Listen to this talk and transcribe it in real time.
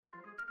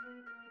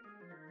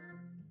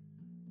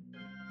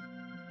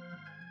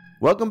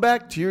Welcome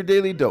back to your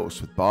Daily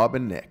Dose with Bob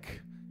and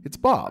Nick. It's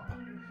Bob.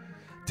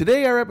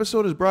 Today our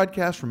episode is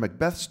broadcast from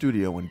Macbeth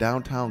Studio in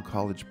downtown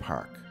College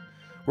Park.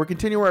 We're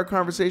continuing our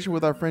conversation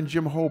with our friend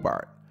Jim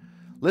Hobart.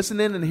 Listen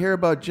in and hear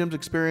about Jim's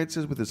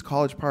experiences with his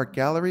College Park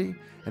Gallery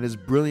and his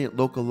brilliant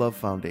Local Love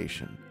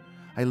Foundation.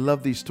 I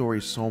love these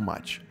stories so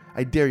much.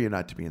 I dare you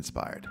not to be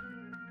inspired.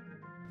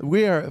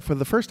 We are, for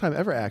the first time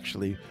ever,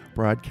 actually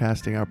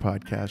broadcasting our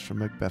podcast from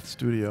Macbeth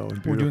Studio.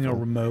 We're doing a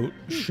remote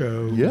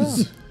show. Yeah.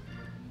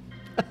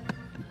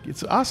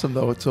 It's awesome,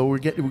 though. So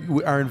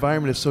our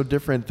environment is so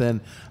different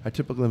than our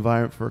typical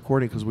environment for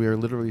recording because we are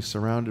literally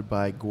surrounded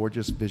by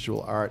gorgeous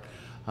visual art,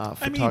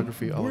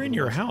 photography. We're in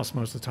your house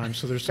most of the time,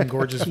 so there's some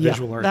gorgeous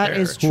visual art that there.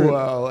 is true.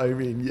 Well,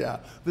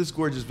 there's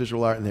gorgeous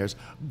visual art and there's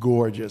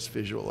gorgeous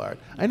visual art.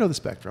 I know the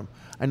spectrum.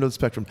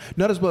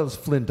 Not as well as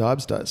Flynn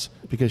Dobbs does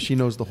because she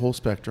knows the whole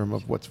spectrum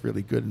of what's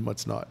really good and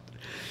what's not.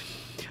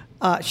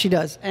 She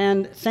does.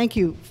 And thank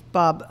you,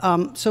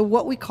 Bob. So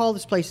what we call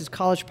this place is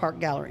College Park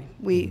Gallery.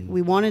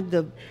 We wanted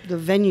the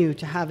venue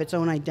to have its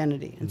own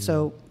identity. And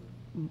so,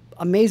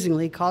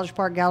 amazingly,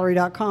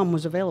 collegeparkgallery.com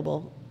was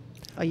available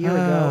a year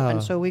ago,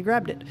 and so we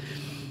grabbed it.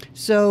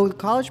 So the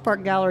College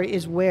Park Gallery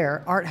is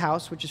where Art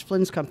House, which is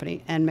Flynn's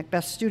company, and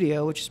Macbeth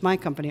Studio, which is my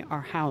company,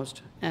 are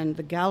housed. And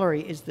the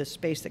gallery is the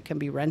space that can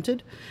be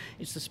rented.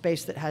 It's the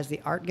space that has the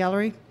art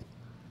gallery.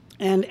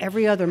 And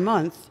every other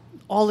month,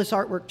 all this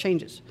artwork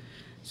changes.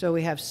 So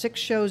we have 6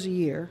 shows a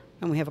year,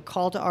 and we have a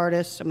call to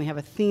artists, and we have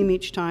a theme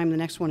each time. The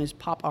next one is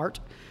pop art,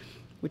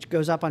 which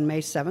goes up on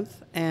May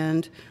 7th.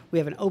 And we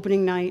have an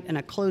opening night and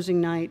a closing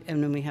night,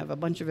 and then we have a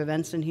bunch of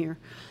events in here.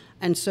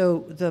 And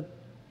so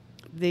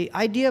the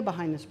idea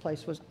behind this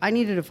place was I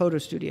needed a photo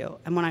studio.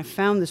 And when I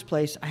found this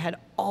place, I had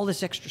all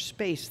this extra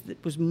space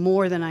that was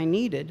more than I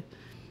needed,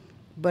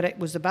 but it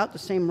was about the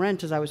same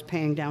rent as I was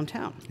paying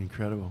downtown.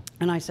 Incredible.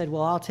 And I said,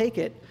 well, I'll take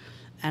it.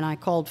 And I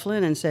called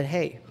Flynn and said,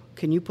 hey,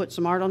 can you put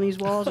some art on these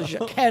walls? She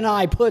said, can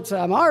I put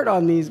some art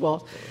on these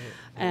walls?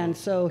 And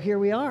so here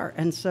we are.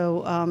 And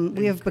so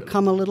we have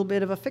become a little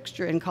bit of a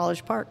fixture in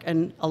College Park.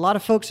 And a lot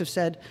of folks have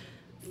said,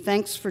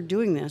 thanks for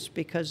doing this,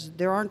 because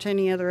there aren't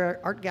any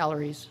other art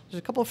galleries. There's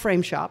a couple of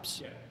frame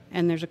shops,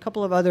 and there's a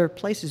couple of other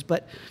places.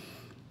 But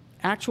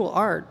actual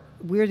art,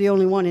 we're the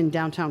only one in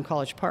downtown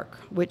College Park,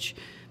 which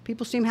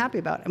people seem happy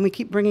about. And we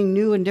keep bringing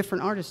new and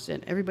different artists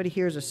in. Everybody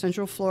here is a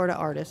Central Florida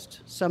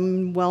artist,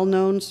 some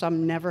well-known,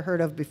 some never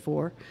heard of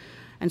before.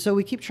 And so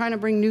we keep trying to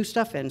bring new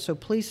stuff in. So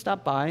please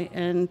stop by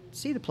and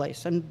see the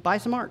place and buy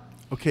some art.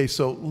 Okay,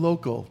 so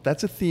local,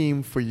 that's a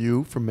theme for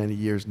you for many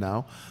years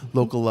now.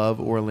 Local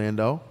Love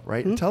Orlando,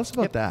 right? Tell us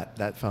about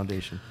that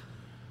foundation.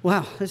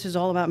 Wow, this is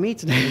all about me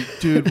today.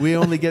 Dude, we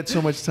only get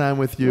so much time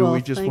with you. Well,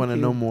 we just want to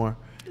know more.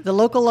 The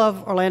Local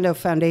Love Orlando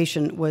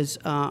Foundation was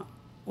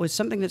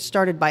something that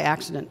started by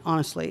accident,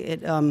 honestly.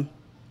 It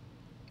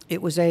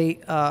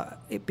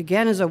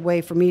began as a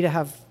way for me to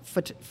have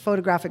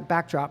photographic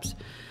backdrops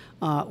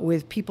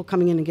with people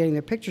coming in and getting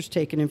their pictures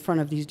taken in front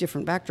of these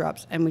different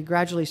backdrops. And we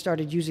gradually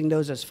started using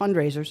those as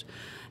fundraisers.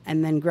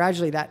 And then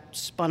gradually that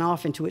spun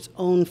off into its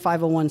own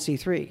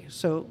 501c3.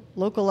 So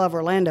Local Love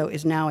Orlando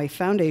is now a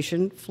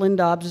foundation. Flynn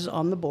Dobbs is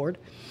on the board,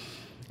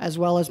 as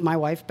well as my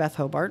wife, Beth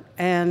Hobart.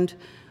 And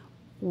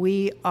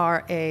we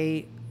are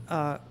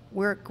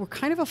we're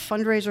kind of a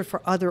fundraiser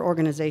for other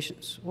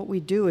organizations. What we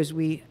do is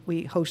we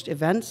host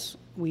events,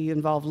 we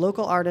involve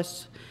local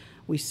artists,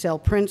 we sell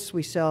prints,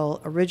 we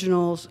sell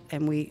originals,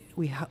 and we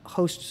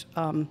host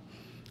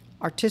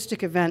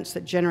artistic events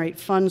that generate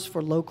funds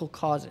for local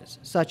causes,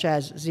 such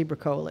as Zebra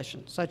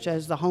Coalition, such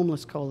as the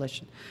Homeless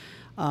Coalition.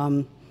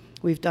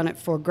 We've done it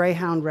for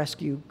Greyhound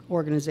rescue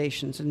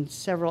organizations and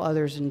several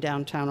others in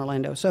downtown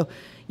Orlando. So,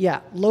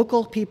 yeah,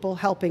 local people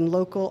helping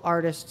local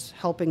artists,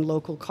 helping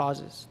local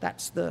causes.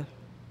 That's the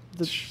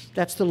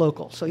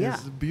local. So, yeah.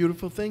 It's a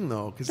beautiful thing,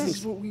 though, because this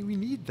is what we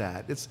need.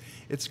 That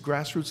it's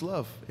grassroots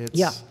love.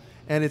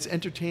 And it's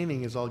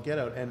entertaining as all get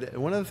out. And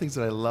one of the things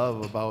that I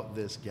love about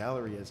this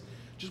gallery is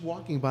just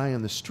walking by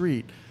on the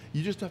street,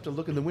 you just have to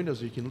look in the windows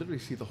so you can literally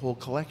see the whole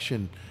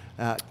collection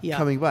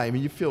coming by. I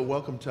mean, you feel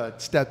welcome to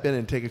step in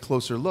and take a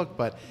closer look,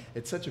 but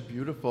it's such a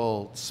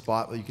beautiful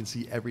spot where you can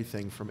see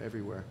everything from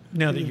everywhere.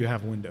 Now that you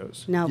have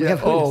windows. Now we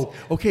have windows.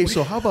 Oh, okay,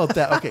 so how about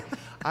that? Okay,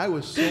 I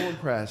was so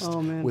impressed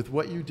with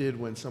what you did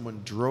when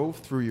someone drove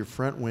through your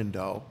front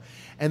window,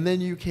 and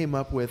then you came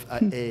up with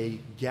a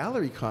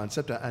gallery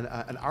concept,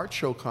 an art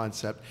show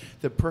concept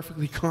that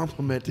perfectly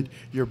complemented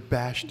your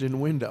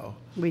bashed-in window.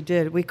 We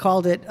did. We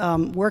called it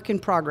Work in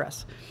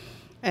Progress.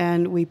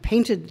 And we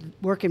painted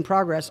Work in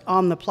Progress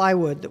on the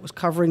plywood that was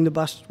covering the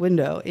bust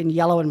window in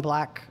yellow and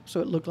black, so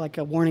it looked like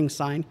a warning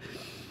sign.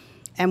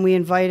 And we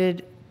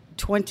invited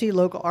 20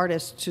 local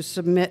artists to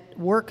submit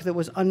work that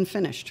was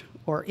unfinished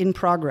or in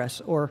progress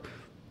or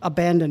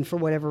abandoned for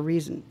whatever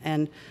reason.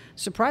 And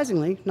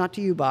surprisingly, not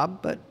to you,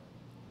 Bob, but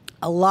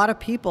a lot of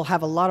people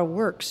have a lot of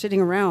work sitting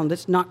around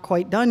that's not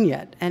quite done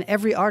yet. And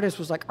every artist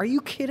was like, are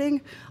you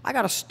kidding? I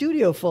got a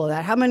studio full of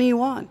that. How many you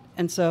want?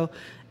 And so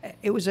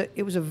it was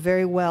a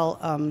very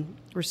well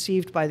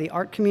received by the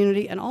art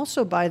community and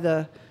also by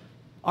the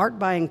art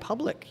buying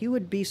public. You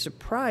would be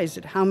surprised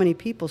at how many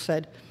people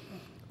said,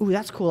 "Ooh,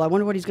 that's cool. I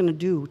wonder what he's going to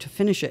do to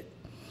finish it."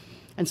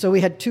 And so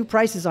we had 2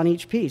 prices on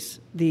each piece: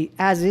 the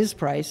as-is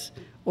price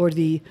or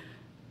the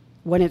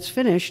when it's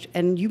finished.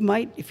 And you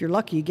might, if you're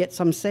lucky, get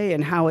some say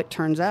in how it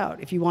turns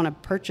out if you want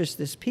to purchase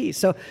this piece.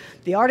 So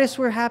the artists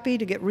were happy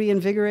to get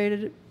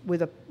reinvigorated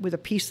with a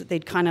piece that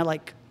they'd kind of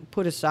like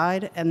put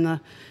aside, and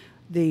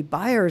the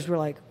buyers were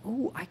like,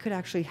 "Ooh, I could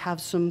actually have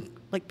some,"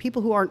 like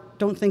people who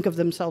don't think of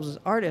themselves as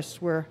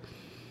artists were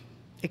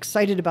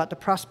excited about the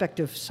prospect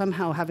of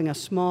somehow having a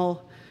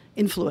small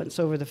influence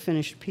over the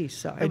finished piece.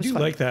 So I do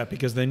like that,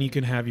 because then you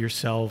can have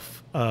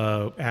yourself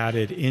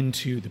added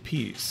into the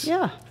piece.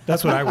 Yeah.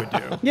 That's what I would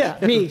do. Yeah,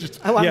 me.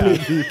 I want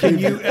me. Can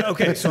you?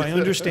 Okay, so I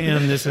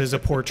understand this is a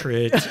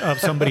portrait of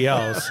somebody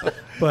else,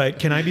 but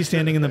can I be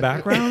standing in the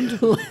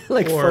background?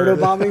 Like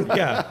photobombing?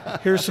 Yeah.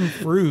 Here's some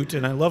fruit,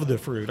 and I love the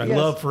fruit. I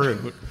love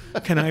fruit.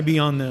 Can I be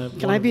on the?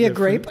 Can I be a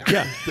grape?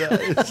 Fruit? Yeah.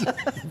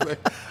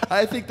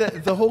 I think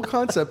that the whole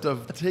concept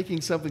of taking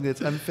something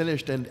that's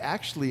unfinished and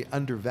actually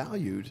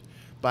undervalued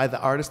by the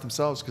artist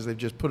themselves because they've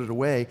just put it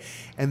away,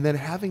 and then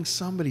having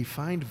somebody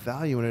find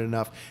value in it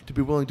enough to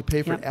be willing to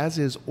pay for it as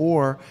is,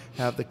 or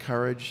have the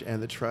courage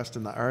and the trust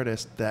in the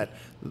artist that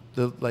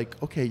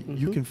okay,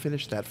 you can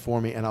finish that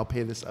for me and I'll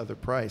pay this other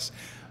price.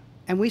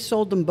 And we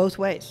sold them both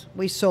ways.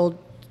 We sold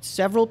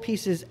several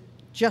pieces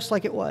just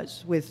like it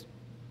was, with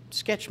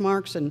sketch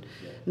marks and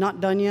not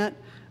done yet.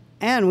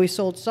 And we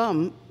sold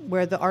some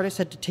where the artist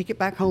had to take it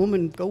back home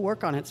and go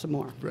work on it some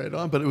more. Right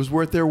on, but it was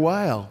worth their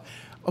while.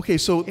 Okay,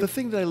 so the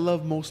thing that I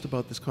love most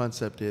about this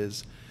concept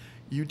is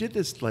you did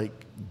this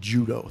like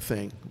judo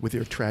thing with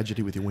your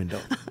tragedy with your window.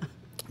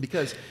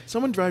 Because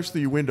someone drives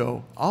through your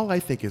window, all I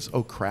think is,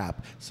 oh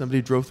crap,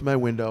 somebody drove through my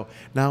window,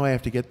 now I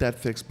have to get that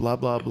fixed, blah,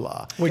 blah,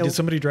 blah. Wait, did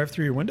somebody drive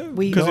through your window?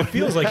 Because it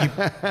feels like you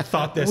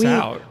thought this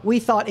out.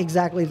 We thought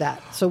exactly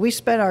that. So we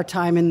spent our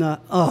time in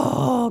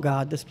oh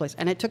God, this place.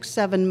 And it took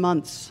 7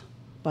 months,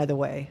 by the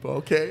way.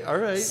 Okay, all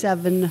right.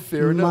 7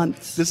 Fair months.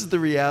 Enough. This is the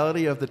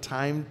reality of the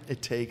time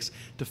it takes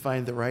to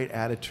find the right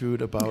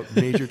attitude about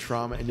major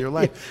trauma in your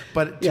life. Yeah.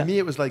 But to me,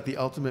 it was like the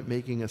ultimate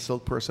making a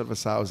silk purse out of a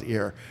sow's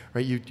ear,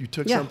 right? You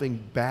took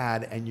something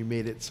bad and you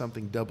made it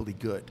something doubly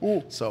good.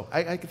 Ooh. So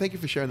I thank you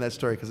for sharing that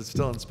story because it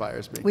still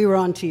inspires me. We were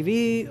on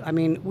TV. I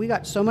mean, we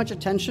got so much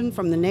attention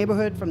from the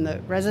neighborhood, from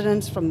the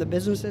residents, from the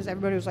businesses.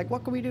 Everybody was like,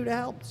 "What can we do to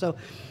help?" So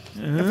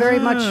very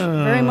much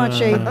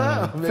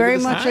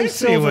I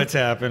see what's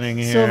happening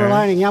here. Silver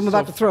lining. Yeah, I'm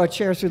about to throw a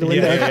chair through the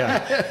window.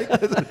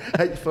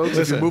 Hey, folks,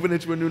 if you're moving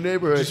into a new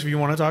neighborhood. Just if you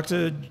want to talk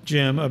to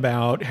Jim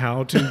about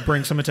how to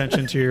bring some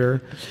attention to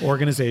your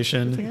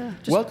organization.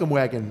 Welcome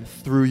wagon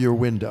through your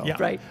window. Yeah.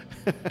 Right.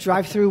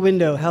 Drive-through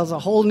window has a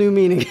whole new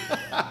meaning.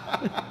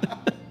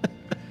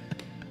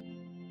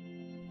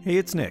 Hey,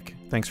 it's Nick.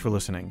 Thanks for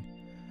listening.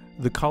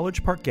 The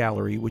College Park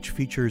Gallery, which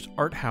features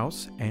Art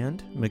House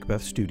and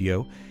Macbeth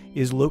Studio,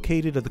 is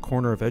located at the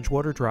corner of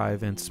Edgewater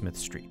Drive and Smith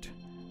Street.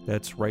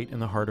 That's right in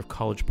the heart of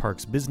College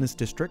Park's business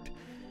district.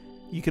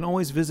 You can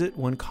always visit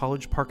when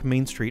College Park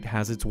Main Street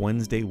has its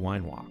Wednesday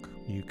wine walk.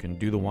 You can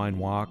do the wine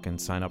walk and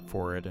sign up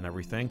for it and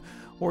everything,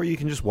 or you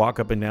can just walk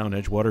up and down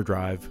Edgewater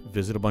Drive,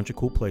 visit a bunch of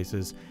cool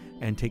places,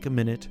 and take a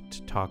minute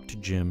to talk to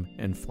Jim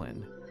and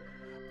Flynn.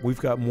 We've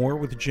got more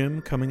with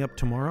Jim coming up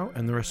tomorrow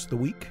and the rest of the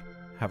week.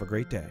 Have a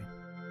great day.